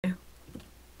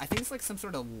I think it's like some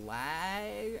sort of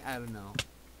lag. I don't know.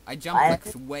 I jumped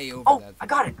like way over that. I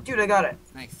got it, dude. I got it.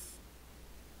 Nice.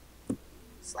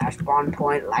 Slash spawn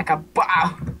point like a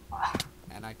bomb.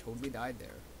 And I totally died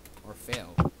there, or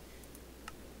failed.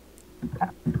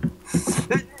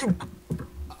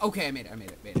 Okay, I made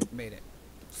it.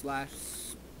 Slash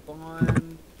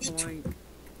spawn point.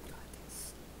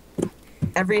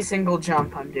 Every single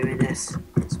jump, I'm doing this.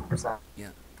 Yeah.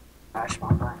 Slash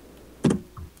spawn point.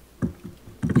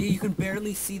 Yeah, you can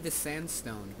barely see the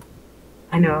sandstone.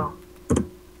 I know.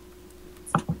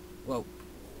 Whoa.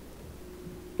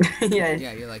 Yeah.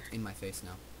 Yeah, you're like in my face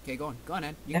now. Okay, go on,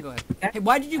 Ed. You can go ahead. Hey,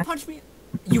 why did you punch me?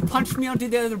 You punched me onto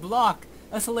the other block.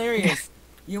 That's hilarious.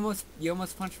 You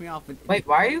almost punched me off. But wait,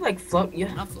 why are you like float? You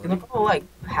look all like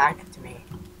hacked to me.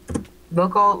 You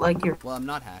look all like you're. Well, I'm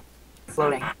not hacked.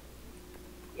 Floating.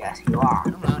 Yes, you are.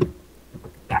 I'm not.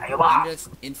 Yeah, you are. I'm just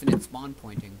infinite spawn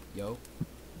pointing, yo.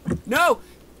 No!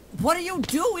 What are you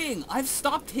doing? I've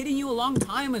stopped hitting you a long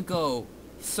time ago.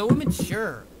 So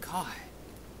immature. God.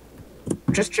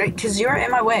 Just because you're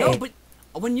in my way. No, but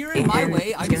when you're in my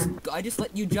way, I just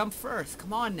let you jump first.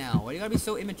 Come on now. Why do you gotta be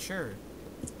so immature?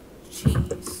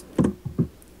 Jeez.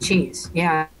 Cheese.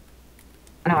 Yeah.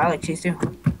 I know, I like cheese too.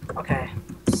 Okay.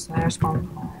 Slash spawn.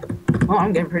 Oh,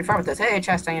 I'm getting pretty far with this. Hey,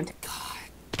 chest, I can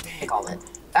take all of it.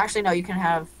 Actually, no, you can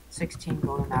have 16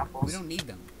 golden apples. We don't need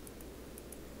them.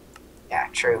 Yeah,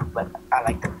 true, but I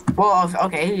like them. Well,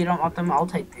 okay, you don't want them, I'll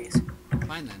take these.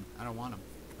 Fine then. I don't want them.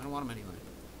 I don't want them anyway.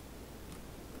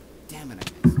 Damn it,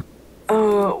 I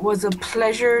missed. Was a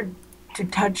pleasure to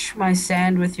touch my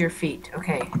sand with your feet.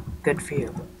 Okay, good for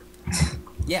you.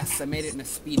 Yes, I made it in a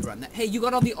speed run. Hey, you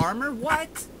got all the armor?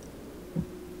 What?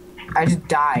 I just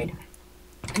died.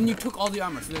 And you took all the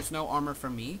armor, so there's no armor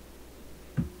from me?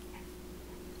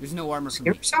 There's no armor from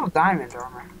me. Give yourself diamond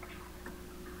armor.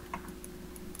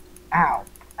 Ow.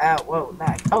 Ow, whoa,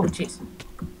 that. Oh, jeez.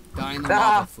 Die in the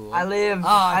lava, fool. I lived.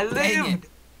 Ah, I dang lived. it.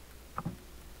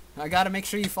 I gotta make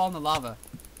sure you fall in the lava.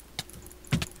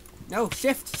 No,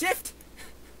 shift!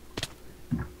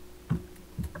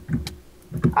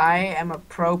 I am a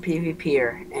pro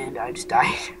PvPer, and I just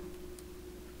died.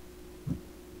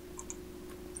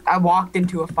 I walked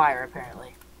into a fire,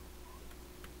 apparently.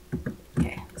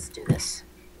 Okay, let's do this.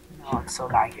 Oh, I'm so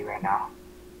laggy right now.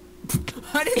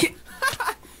 How did you...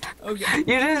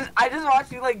 Okay. I just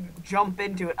watched you, like, jump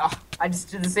into it. Oh, I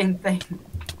just did the same thing.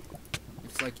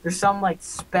 It's like... There's some, like,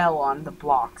 spell on the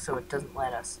block, so it doesn't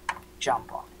let us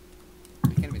jump on it.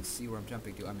 I can't even see where I'm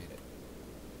jumping to. I made it.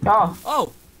 Oh.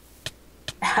 Oh!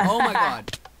 Oh my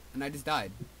god. And I just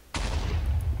died.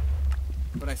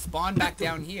 But I spawned back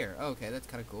down here. Oh, okay, that's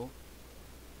kind of cool.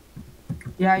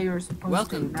 Yeah, you were supposed to.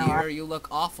 Welcome, dear. You look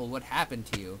awful. What happened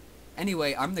to you?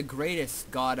 Anyway, I'm the greatest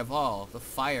god of all. The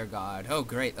fire god. Oh,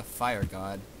 great, the fire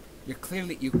god. You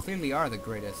clearly are the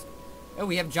greatest. Oh,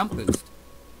 we have jump boost.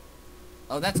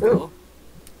 Oh, that's cool.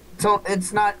 So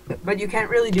it's not, but you can't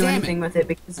really do anything with it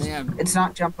because it's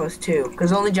not jump boost 2.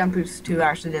 Because only jump boost 2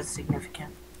 actually does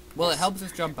significant. Well, it helps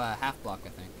us jump a half block, I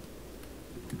think.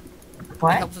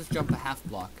 What? It helps us jump a half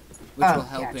block, which will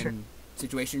help in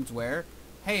situations where,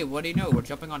 hey, what do you know? We're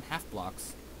jumping on half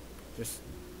blocks. Just.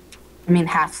 I mean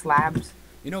half slabs.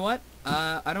 You know what?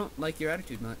 I don't like your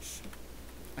attitude much.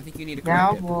 I think you need to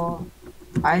correct it. Well,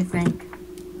 I think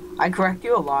I correct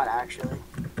you a lot, actually.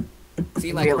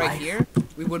 See, like right here,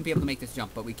 we wouldn't be able to make this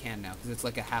jump, but we can now because it's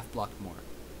like a half block more.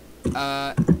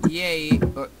 Yay,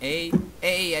 or A,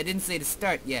 I didn't say to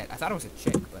start yet. I thought it was a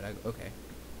chick, but okay.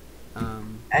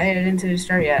 I didn't say to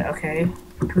start yet. Okay,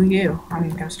 who you? I'm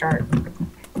gonna start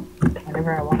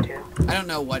whenever I want to. I don't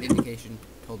know what indication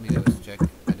told me that was a chick.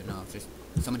 I don't know. It's just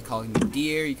someone calling me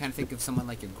dear. You kind of think of someone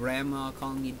like your grandma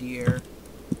calling you dear,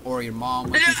 or your mom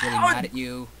when she's really mad at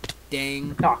you.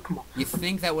 Dang. Oh, come on. You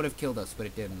think that would have killed us, but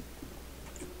it didn't.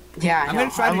 Yeah, I'm gonna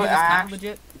try to do this kind of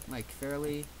legit, like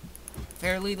fairly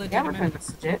legitimate. Yeah, we're doing this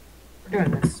legit. We're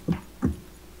doing this.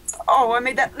 Oh, I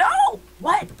made that. No!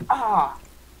 What? Ah.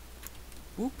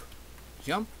 Whoop.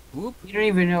 Jump. Whoop. You don't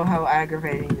even know how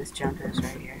aggravating this jump is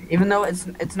right here. Even though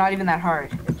it's not even that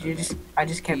hard. I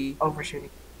just kept overshooting.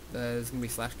 It's gonna be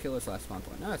slash kill or slash spawn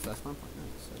point. No, it's slash spawn point.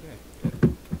 Nice. Okay.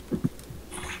 Good.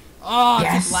 Oh,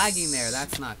 yes. It's lagging there.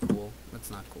 That's not cool. That's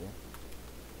not cool.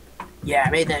 Yeah,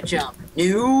 I made that jump.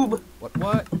 Noob!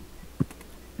 What?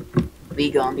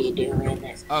 We gonna be doing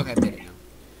this. Okay, I did it now.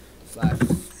 Slash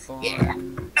spawn. Yeah.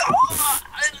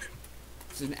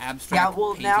 This is an abstract. Yeah,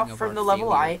 well now from the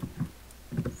level I'm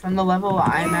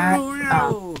at.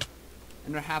 No.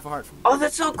 And a half a heart from. Oh,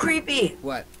 that's so creepy.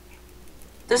 What?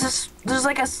 There's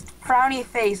like a frowny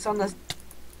face on the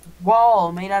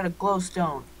wall made out of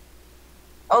glowstone.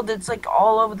 Oh, it's like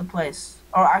all over the place.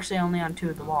 Or actually only on 2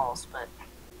 of the walls, but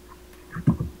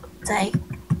it's like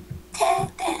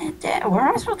where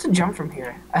am I supposed to jump from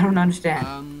here? I don't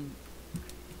understand.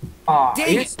 Oh,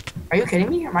 Dang it! Are you kidding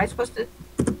me? Am I supposed to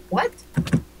what?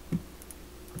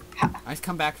 I just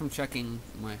come back from checking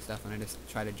my stuff and I just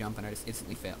try to jump and I just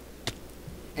instantly fail.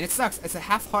 And it sucks. It's a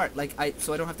half heart, like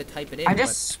so I don't have to type it in. I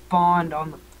just spawned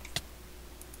on the.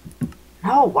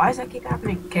 No, why does that keep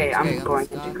happening? Okay, I'm going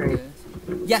to integrate.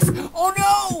 Yes. Oh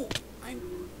no!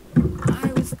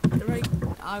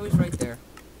 I was right there.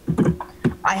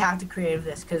 I have to create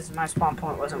this because my spawn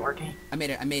point wasn't working. I made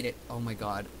it. Oh my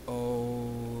god.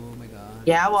 Oh my god.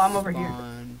 Yeah, well, I'm over here.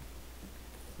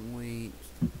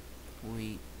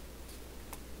 Point.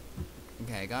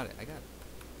 Okay, I got it.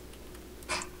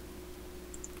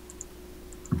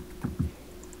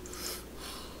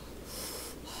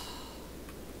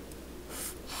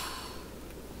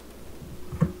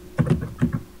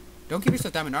 Don't give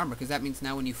yourself diamond armor, because that means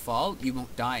now when you fall, you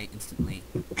won't die instantly.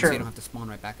 True. So you don't have to spawn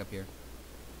right back up here.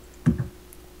 Can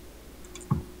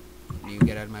you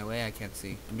get out of my way? I can't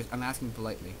see. I'm asking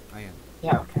politely. I am.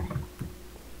 Yeah, okay.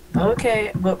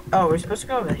 Okay, but oh, we're supposed to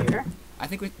go over here? I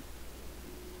think we...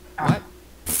 What?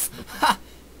 Are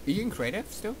you in creative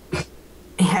still?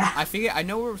 Yeah. I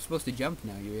know where we're supposed to jump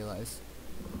now, you realize.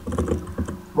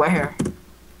 Where?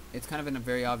 It's kind of in a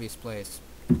very obvious place.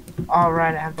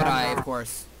 Alright, I have that. But I, of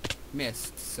course,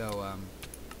 missed, so,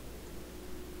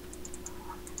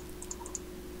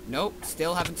 Nope,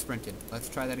 still haven't sprinted. Let's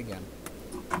try that again.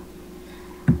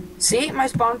 See, my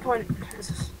spawn point...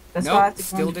 That's why I nope, have to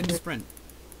still didn't sprint.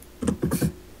 Okay,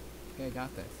 I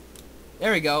got this.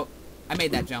 There we go. I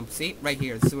made that jump. See? Right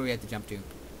here. This is where we have to jump to.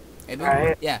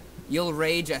 Right. Yeah. You'll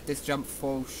rage at this jump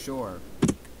for sure.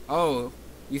 Oh,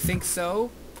 you think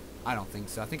so? I don't think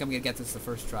so. I think I'm going to get this the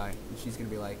first try. And she's going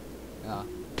to be like,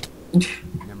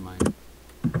 never mind.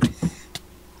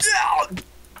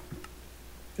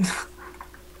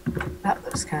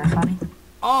 That was kind of funny.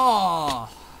 Oh!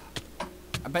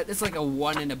 I bet there's like a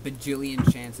 1 in a bajillion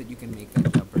chance that you can make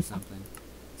that jump or something.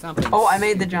 Oh, I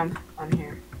made the jump on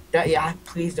here. Yeah,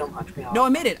 please don't punch me off. No, I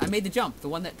made it. I made the jump. The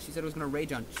one that she said was gonna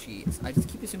rage on. I just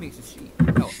keep assuming it's just she.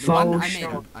 No, the one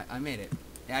I made it.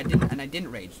 Yeah, I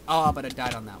didn't rage. Oh, but I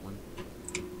died on that one.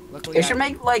 Luckily, it should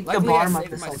make like the bottom of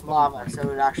this like lava, so it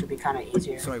would actually be kind of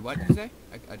easier. Sorry, what did you say?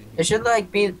 I didn't hear. It should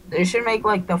like be. It should make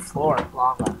like the floor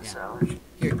lava. Yeah. So.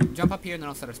 Here, jump up here and then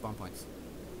I'll set our spawn points.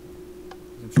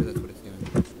 I'm sure that's what it's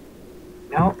doing.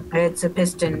 No, it's a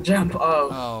piston jump.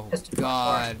 Oh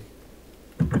God.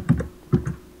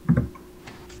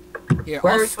 Here,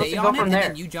 Where I'll stay on it, and there?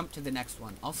 then you jump to the next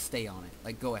one. I'll stay on it.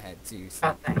 Like, go ahead, seriously.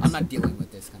 Oh, thanks. I'm not dealing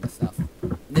with this kind of stuff.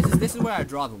 This is where I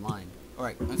draw the line. All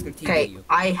right, I'm just gonna TP you.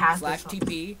 I have /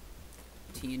 TP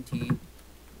TNT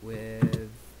with,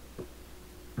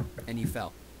 and you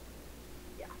fell.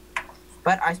 Yeah,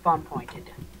 but I spawn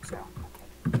pointed, so.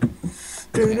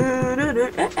 Okay.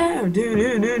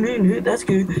 That's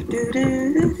good.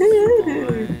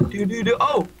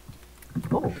 Oh.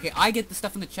 Oh. Okay, I get the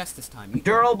stuff in the chest this time.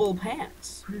 Durable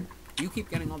pants. You keep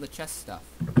getting all the chest stuff.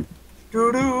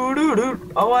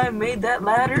 Oh, I made that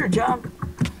ladder jump.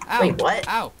 Ow. Wait, what?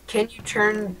 Ow. Can you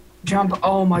turn jump?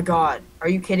 Oh my god. Are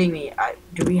you kidding me?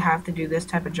 Do we have to do this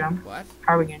type of jump? What?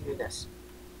 How are we gonna do this?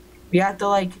 We have to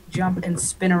like jump and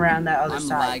spin around that other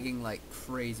side. I'm lagging like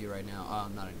crazy right now. Oh,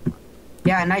 not anymore.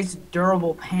 Yeah, nice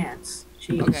durable pants.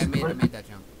 Jeez. Okay, I made that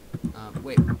jump.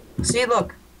 Wait. See,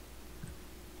 look.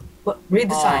 Look, read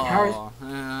the sign. How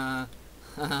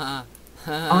I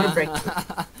want to break it.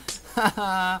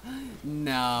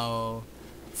 No.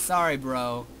 Sorry,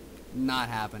 bro. Not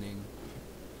happening.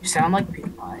 You sound like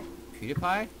PewDiePie.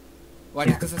 PewDiePie? Why,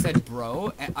 just because I said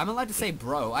bro? I'm allowed to say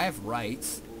bro. I have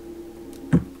rights.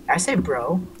 I say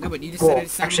bro. No, but you just said it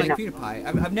sounds like PewDiePie.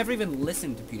 I've never even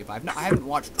listened to PewDiePie. I haven't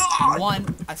watched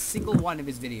a single one of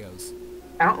his videos.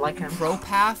 I don't like him. Pro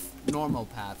path, normal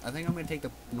path. I think I'm gonna take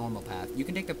the normal path. You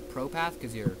can take the pro path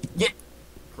because you're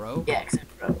pro. Yeah,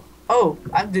 except pro. Oh,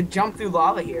 I have to jump through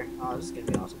lava here. Oh, this is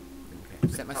gonna be awesome.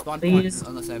 Okay, set my spawn point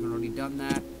unless I haven't already done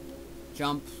that.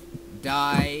 Jump,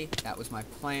 die. That was my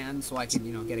plan, so I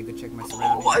can get a good check of my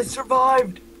surroundings. Oh, I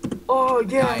survived. Oh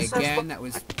yes. Die again. That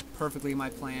was perfectly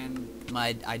my plan.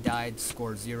 I died.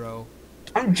 Score 0.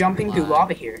 I'm jumping through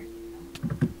lava here.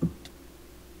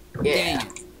 Yeah. Dang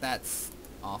it. That's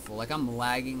awful. Like, I'm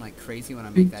lagging like crazy when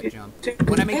I make that jump.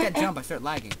 When I make that jump, I start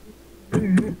lagging.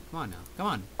 Come on now. Come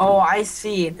on. Oh, I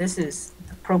see. This is...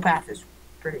 The pro path is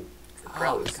pretty...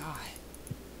 Oh, God.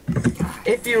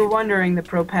 If you're wondering, the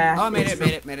pro path... Oh, I made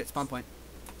it. Spawn point.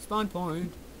 Spawn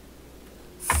point.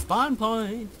 Spawn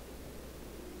point.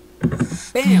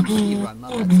 Bam! Speedrun,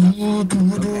 love that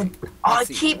stuff. Okay. I let's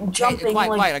see. keep jumping. Hey, quiet,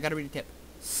 like... quiet. I gotta read a tip.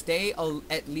 Stay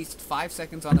at least 5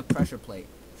 seconds on the pressure plate.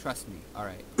 Trust me. All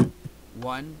right.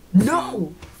 1,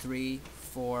 No! 2, 3,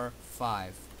 4,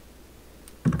 5.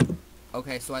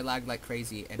 Okay, so I lagged like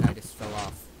crazy and I just fell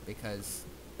off because.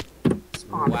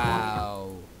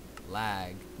 Wow.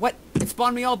 Lag. What? It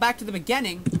spawned me all back to the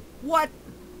beginning? What?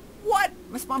 What?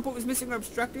 My spawn point was missing or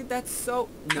obstructed? That's so...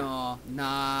 No.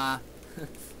 Nah.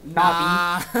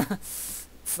 Nah.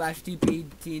 Slash TP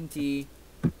TNT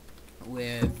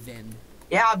within.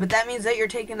 Yeah, but that means that you're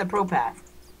taking the pro path.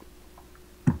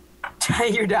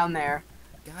 You're down there.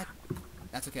 God.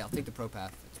 That's okay. I'll take the pro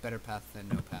path. It's a better path than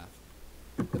no path.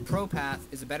 The pro path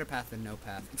is a better path than no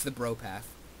path. It's the bro path.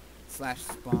 Slash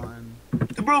spawn.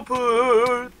 The bro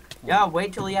path! Yeah,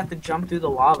 wait till you have to jump through the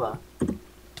lava.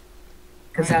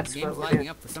 Because that's the game's what lighting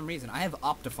up for some reason. I have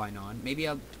Optifine on. Maybe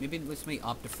let's make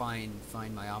Optifine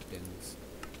find my opt-ins.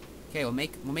 Okay, we'll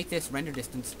make this render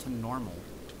distance to normal.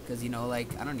 Because, you know,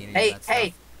 like, I don't need any of that stuff.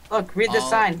 Hey, look, read the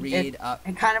sign. It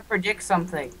kind of predicts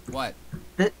something. What?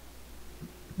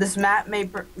 This map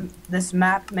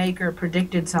maker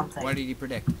predicted something. What did he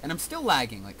predict? And I'm still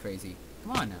lagging like crazy.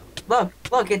 Come on now.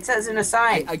 Look, it says in a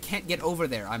sign. I can't get over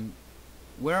there.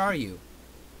 Where are you?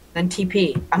 Then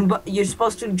TP. You're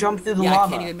supposed to jump through the lava. lava. I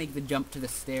can't even make the jump to the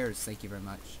stairs, thank you very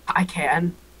much. I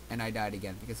can. And I died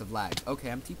again because of lag. Okay,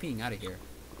 I'm TPing out of here.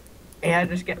 Yeah,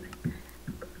 just get...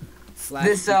 Slash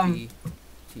this, TP,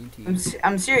 TNT.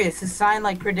 I'm serious. This sign,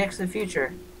 like, predicts the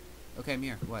future. Okay, I'm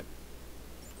here. What?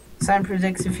 Sign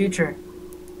predicts the future.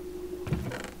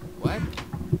 What?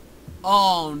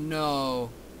 Oh, no.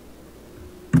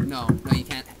 No, you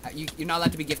can't. You're not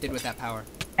allowed to be gifted with that power.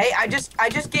 Hey, I just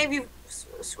gave you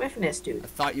swiftness, dude. I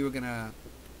thought you were gonna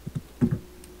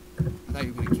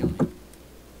kill me.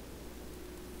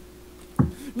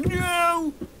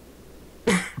 No!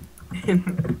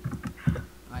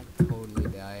 I totally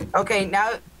died. Okay,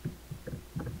 now.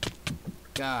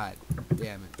 God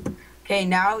damn it. Okay,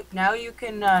 now you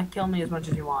can kill me as much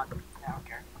as you want. I don't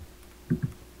care.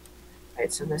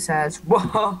 Alright, so this has...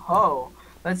 Whoa!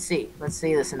 Let's see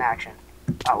this in action.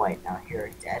 Oh wait, no, you're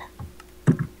dead.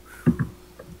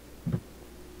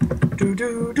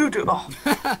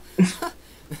 Oh.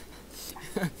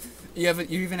 You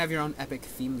even have your own epic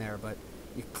theme there, but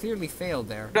you clearly failed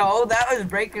there. No, that was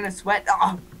breaking a sweat.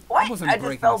 Oh, what? That wasn't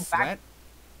breaking a sweat. Back.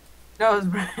 No, it was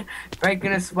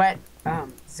breaking a sweat.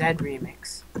 Zed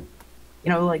remix. You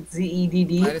know, like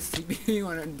ZEDD. Let us TP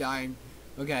when I'm dying.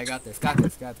 Okay, I got this. Got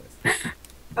this.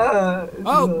 Oh,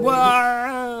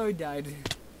 whoa! I died.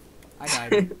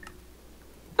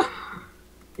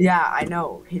 Yeah, I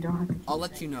know. You don't have to. I'll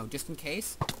let you know, just in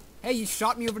case. Hey, you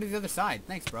shot me over to the other side.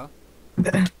 Thanks, bro.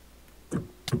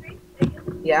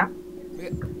 Yeah?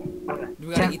 Do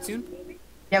we gotta eat soon?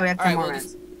 Yeah, we have 10 more we'll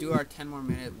minutes. Just do our 10 more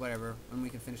minute whatever, and we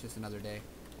can finish this another day.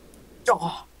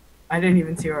 Oh, I didn't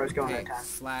even see where I was going Okay, that time.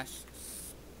 slash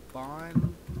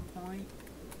spawn point.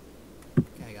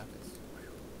 Okay, I got this.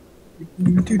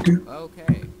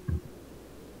 Okay.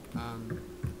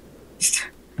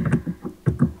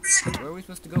 Where are we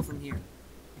supposed to go from here?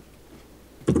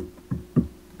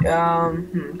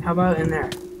 How about in there?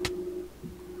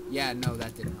 Yeah, no,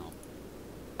 that didn't help.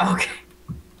 Okay.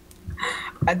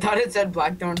 I thought it said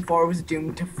Blackthorn 4 was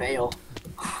doomed to fail.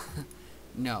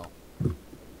 No.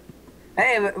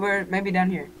 Hey, we're maybe down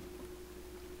here.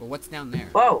 Well, what's down there?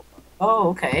 Whoa. Oh,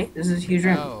 okay. This is a huge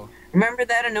room. Oh. Remember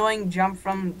that annoying jump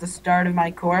from the start of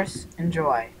my course?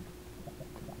 Enjoy.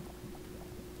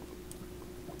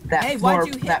 That Hey, floor,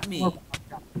 why'd you hit me?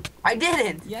 I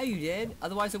didn't. Yeah, you did.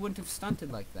 Otherwise, I wouldn't have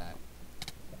stunted like that.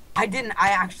 I didn't. I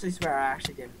actually swear I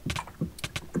actually didn't.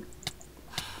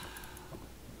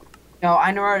 No,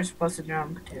 I know where I was supposed to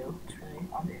jump to. It's really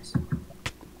obvious.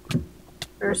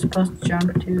 We're supposed to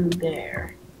jump to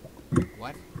there.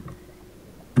 What?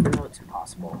 Even though it's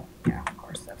impossible. Yeah, of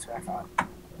course, that's what I thought.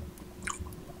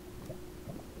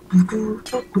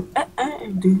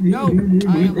 No,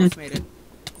 I almost made it.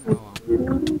 Oh,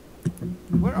 well.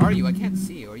 Where are you? I can't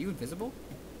see you. Are you invisible?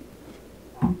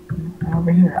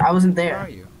 Over here. I wasn't there. Where are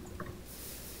you?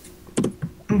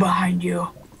 I'm behind you.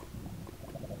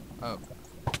 Oh.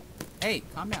 Hey,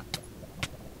 calm down.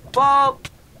 Whoa!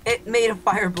 It made a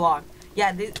fire block.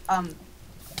 Yeah, it's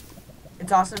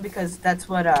awesome because that's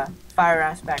what fire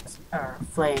aspects or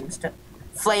flame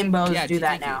bows do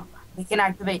that now. We can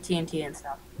activate TNT and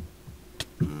stuff.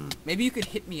 Maybe you could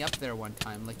hit me up there one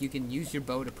time. Like you can use your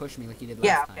bow to push me like you did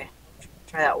last time. Yeah, okay.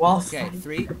 Try that. Well, okay,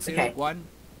 3, 2, 1.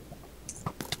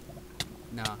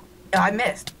 No. I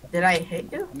missed. Did I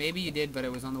hit you? Maybe you did, but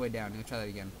it was on the way down. Let's try that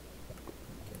again.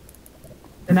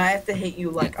 Then I have to hit you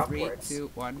like Yeah, 3, upwards.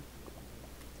 2, 1.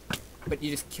 But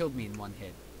you just killed me in one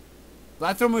hit.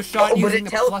 Flamethrower was shot Oh, but using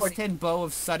it the plus teleported. 10 bow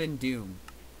of sudden doom.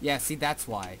 Yeah, see, that's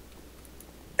why.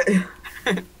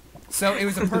 So it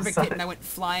was a perfect hit, and I went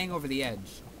flying over the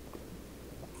edge.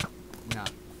 No.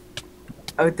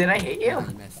 Oh, did I hit you? No,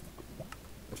 you missed.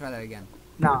 We'll try that again.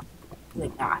 No.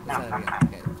 Let's try that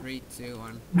again. Okay, 3, 2,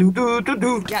 1. Do do do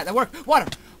do. Yeah, that worked. Water.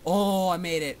 Oh, I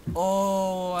made it.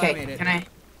 Oh, I made Okay, it. can I?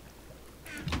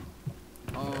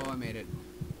 Oh, I made it.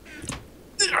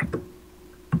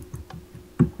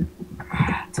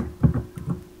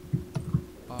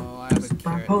 Oh, I have a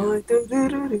carrot now.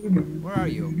 Where are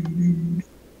you?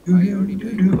 Are you already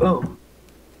doing it? Oh.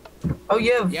 Oh,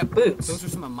 you have Yep. boots. Those are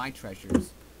some of my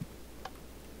treasures.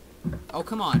 Oh,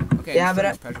 come on. Okay, Yeah, I'm but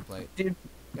this pressure plate. dude.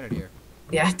 Get out of here.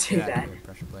 Yeah, do Get out that. of here,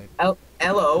 pressure plate.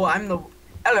 Hello, I'm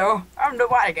the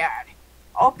water guy.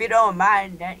 Hope you don't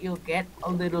mind that you'll get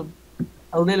a little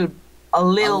A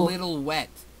little wet.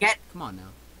 Get- Come on now.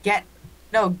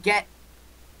 get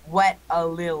wet a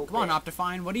little Come on, bit.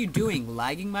 Optifine. What are you doing?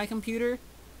 Lagging my computer?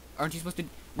 Aren't you supposed to...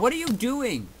 What are you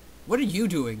doing? What are you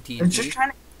doing, TNT? I'm just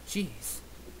trying to. Jeez.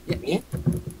 Yeah. Me?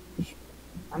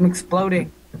 I'm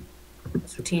exploding.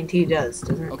 That's what TNT does,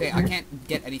 doesn't it? Okay, I can't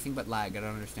get anything but lag. I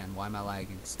don't understand. Why am I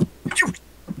lagging?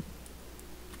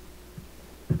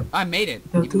 I made it,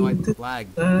 even though I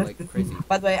lagged like crazy.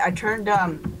 By the way, I turned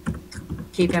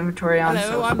keep inventory on.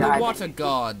 Hello, so I'm the I water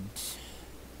god.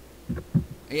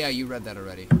 Yeah, you read that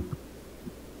already.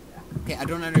 Okay, I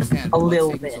don't understand. A What's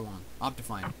little taking bit. so long?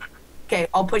 Optifine. Okay,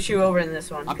 I'll push you over in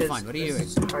this one. 'cause Optifine, what are you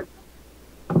this doing? is hard.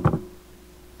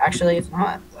 Actually, it's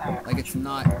not. Like, it's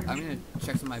not... I'm gonna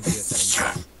check some of my video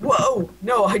settings. Whoa!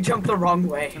 No, I jumped the wrong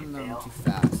way. Turn them Fail. too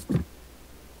fast.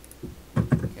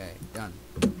 Okay, done.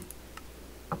 Do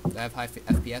I have high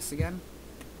FPS again?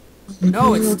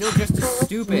 No, it's still just as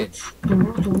stupid.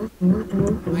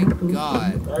 My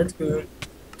god. That's good.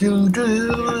 Okay, you know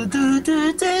what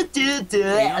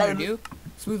I'm gonna do?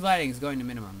 Smooth lighting is going to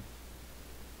minimum.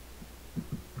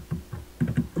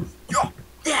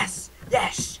 Yes!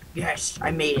 Yes! Yes!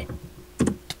 I made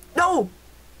it. No!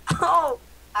 Oh!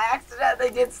 I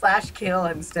accidentally did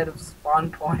 /kill instead of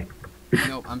spawn point.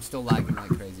 Nope, I'm still lagging like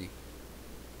crazy.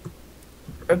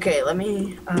 Okay, let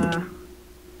me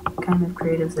kind of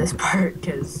creative this part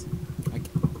because Like,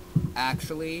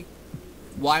 actually,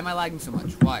 why am I lagging so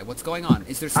much? Why? What's going on?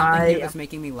 Is there something here that's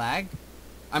making me lag?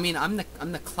 I mean, I'm the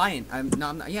client. I'm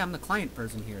the client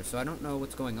person here, so I don't know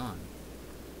what's going on.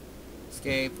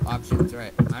 Escape options,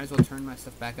 right? Might as well turn my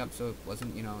stuff back up so it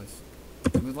wasn't, you know, it's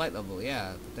smooth light level.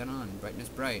 Yeah, put that on. Brightness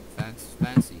bright.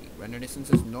 Fancy. Render distance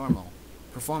is normal.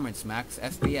 Performance max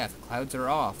FPF. Clouds are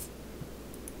off.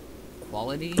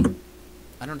 Quality.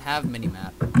 I don't have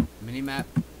minimap. Minimap.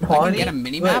 Quality? I can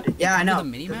get a minimap. Good. Yeah, I know. A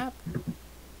minimap.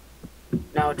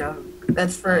 No, don't.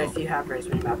 That's for if you have raised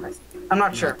minimap. I'm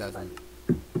not sure. It doesn't.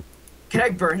 Can I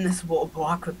burn this wool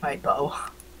block with my bow?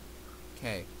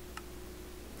 Okay.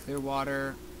 Clear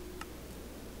water.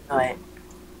 Oh, wait.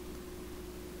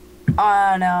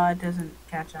 Oh no, it doesn't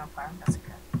catch on fire. That's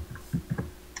okay.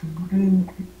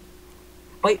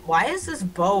 Wait, why does this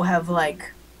bow have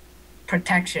like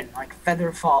protection, like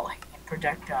feather falling and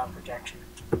projectile protection?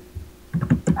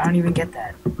 I don't even get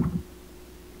that.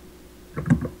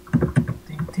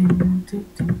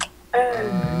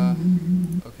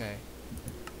 Okay.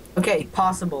 Okay,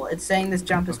 possible. It's saying this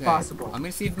jump is Okay. possible. I'm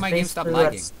gonna see if my It's game stopped basically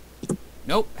lagging. what's-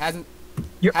 Nope, hasn't.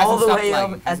 You're Hasn't all the stopped way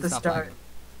lagging, up at hasn't the stopped start. lagging.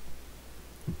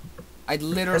 I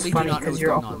literally do funny, not know 'cause what's you're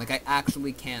going all- on. Like, I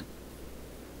actually can't.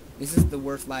 This is the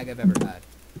worst lag I've ever had.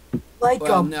 Like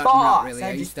Well, a no, boss. not really.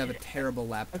 I just used to have a did it. terrible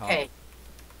laptop. Okay.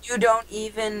 You don't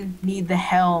even need the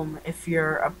helm if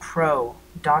you're a pro.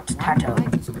 Dot Why am I tato.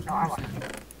 lagging so much? No, I I don't want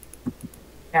understand.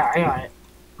 Yeah, I got it.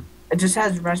 It just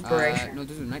has respiration. No,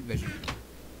 this is night vision.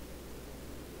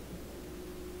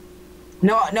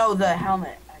 No, the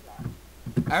helmet. I got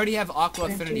it. I already have Aqua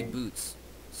Affinity boots.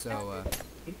 So,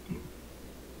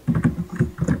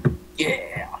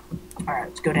 Yeah. Alright,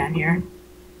 let's go down here.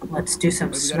 Let's do some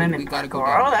Wait, swimming we gotta go parkour.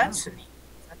 down Oh, now. that's neat.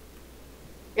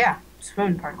 Yeah,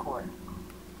 swimming parkour.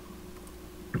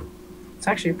 It's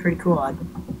actually a pretty cool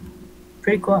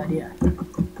idea.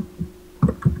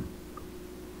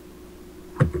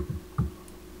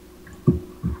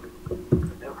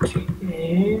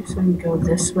 Okay, so we go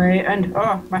this way, and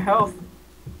oh, my health.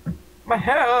 My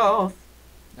health.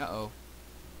 uh-oh.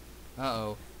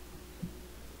 Uh-oh.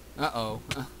 Uh-oh.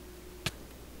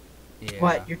 Yeah.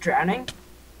 What? You're drowning?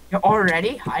 You're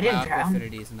already? I didn't Aqua drown.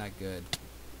 Affinity isn't that good.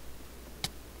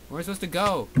 Where are we supposed to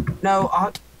go? No,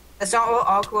 that's not what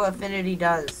Aqua Affinity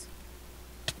does.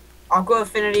 Aqua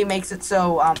Affinity makes it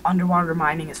so underwater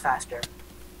mining is faster.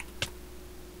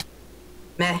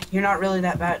 Meh, you're not really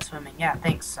that bad at swimming. Yeah,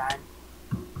 thanks, son.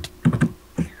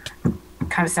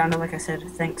 Kind of sounded like I said,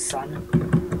 thanks, son.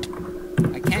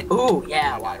 I can't. Ooh,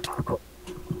 yeah, water parkour.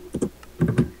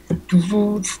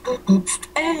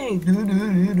 Hey,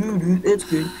 it's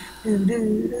good.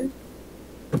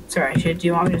 Sorry, shit, do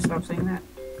you want me to stop saying that?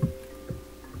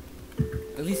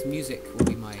 At least music will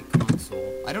be my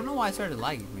console. I don't know why I started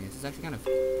lagging for me. This is actually kind of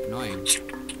annoying.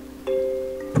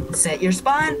 Set your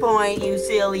spawn point, you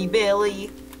silly Billy.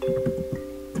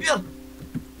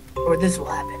 Or this will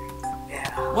happen.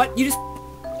 Yeah. What? You just...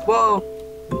 Whoa.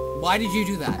 Why did you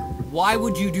do that? Why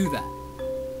would you do that?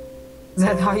 Is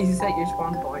that how you set your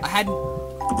spawn point? I hadn't...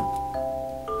 Oh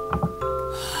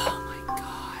my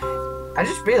god. I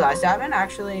just realized I haven't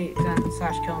actually done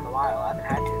 /kill in a while. I haven't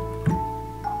had to.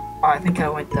 Oh, I think I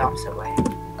went the opposite way.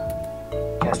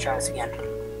 Okay, let's try this again.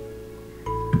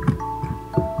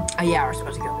 Oh yeah, we're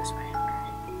supposed to go this way.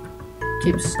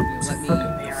 Keeps Let me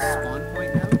flipping me around. spawn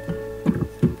point now.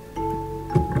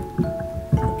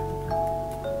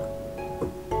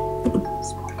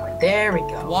 Spawn point. There we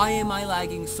go. Why am I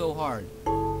lagging so hard?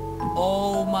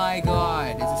 Oh my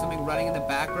god. Is there something running in the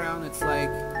background that's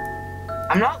like...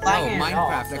 I'm not lagging Oh, at all,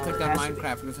 Minecraft. so I clicked it on has to be.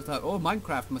 Minecraft because I thought, oh,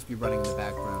 Minecraft must be running in the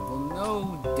background. Well,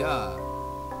 no, duh.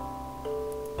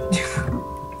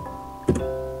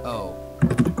 Oh.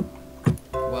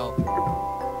 Well.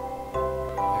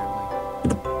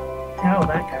 Apparently. No,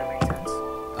 that kind of makes sense.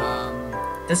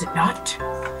 Does it not?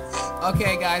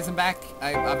 Okay, guys, I'm back.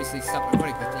 I obviously stopped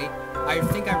recording quickly. I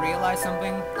think I realized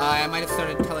something. I might have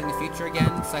started telling the future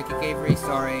again. Psychic Avery,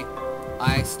 sorry.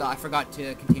 I forgot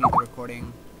to continue the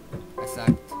recording. I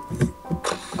sucked.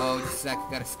 Oh, just a sec.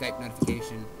 Got a Skype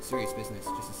notification. Serious business.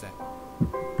 Just a sec.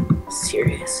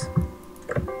 Serious.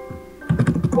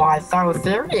 Why, I thought it was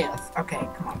serious. Okay,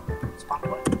 come on. Spawn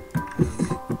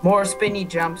point. More spinny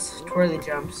jumps, twirly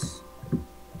jumps,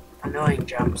 annoying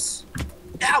jumps.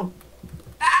 Ow!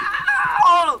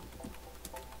 Ow!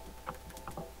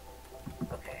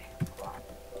 Okay, come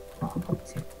on.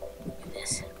 Let's do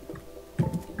this.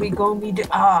 We gonna be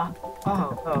oh,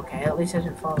 okay, at least I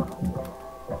didn't follow.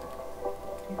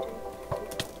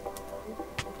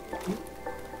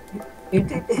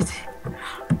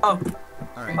 Oh.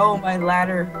 Alright. Oh, my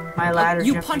ladder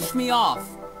You jumping. punched me off!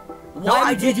 No, Why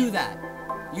I would you didn't. do that?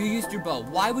 You used your bow.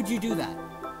 Why would you do that?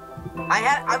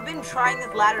 I've been trying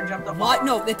this ladder jump the whole What?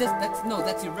 No,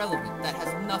 that's irrelevant. That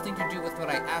has nothing to do with what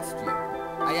I asked you.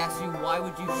 I asked you, why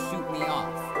would you shoot me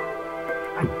off?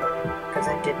 Because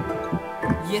I didn't.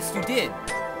 Yes, you did.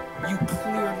 You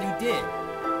clearly did.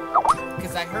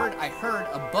 Because I heard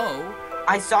a bow.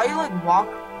 I saw you like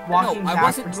walking No, I back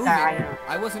wasn't from moving. Sky.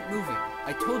 I wasn't moving.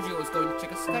 I told you I was going to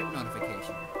check a Skype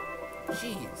notification.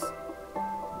 Jeez.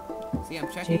 See, I'm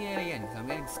checking it again because I'm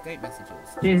getting Skype messages.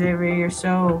 Jeez, Avery, you're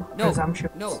so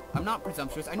presumptuous. No, I'm not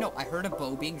presumptuous. I know. I heard a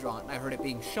bow being drawn. I heard it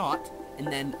being shot, and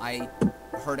then I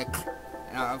heard a,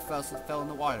 and I fell in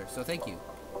the water. So thank you.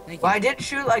 Thank you. Well, I did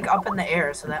shoot like up in the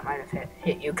air, so that might have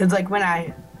hit you. Cause like when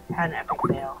I had an epic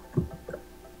fail. I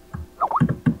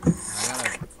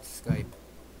gotta Skype.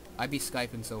 I'd be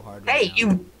Skyping so hard. Right Hey,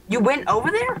 now. you went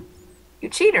over there? You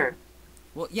cheater.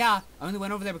 Well, yeah. I only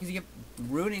went over there because you kept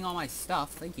ruining all my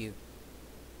stuff. Thank you.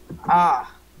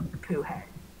 Ah, poo head.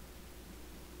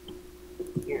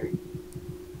 Here.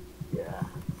 Yeah.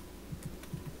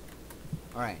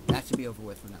 Alright, that should be over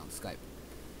with for now. Skype.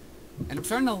 And I'm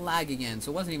starting to lag again,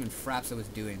 so it wasn't even Fraps that was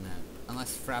doing that.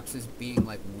 Unless Fraps is being,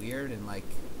 like, weird and, like,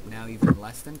 now even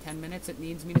less than 10 minutes it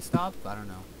needs me to stop. I don't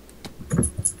know.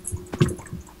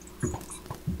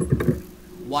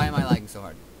 Why am I lagging so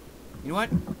hard? You know what?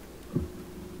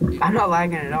 I'm not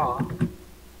lagging at all.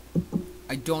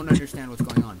 I don't understand what's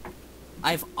going on.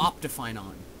 I have Optifine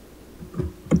on.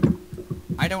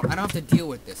 I don't have to deal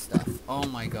with this stuff. Oh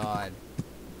my god.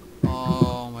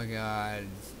 Oh my god.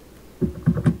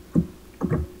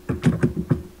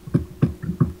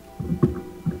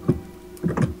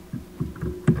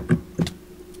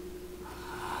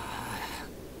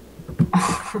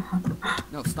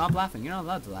 No, stop laughing. You're not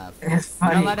allowed to laugh. It's You're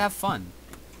funny. not allowed to have fun.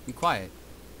 Be quiet.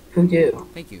 Who do?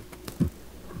 Thank you.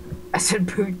 I said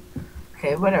poo.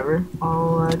 Okay, whatever.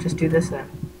 I'll just do this then.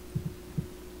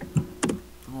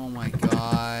 Oh my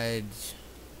god.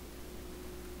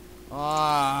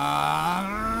 Ah.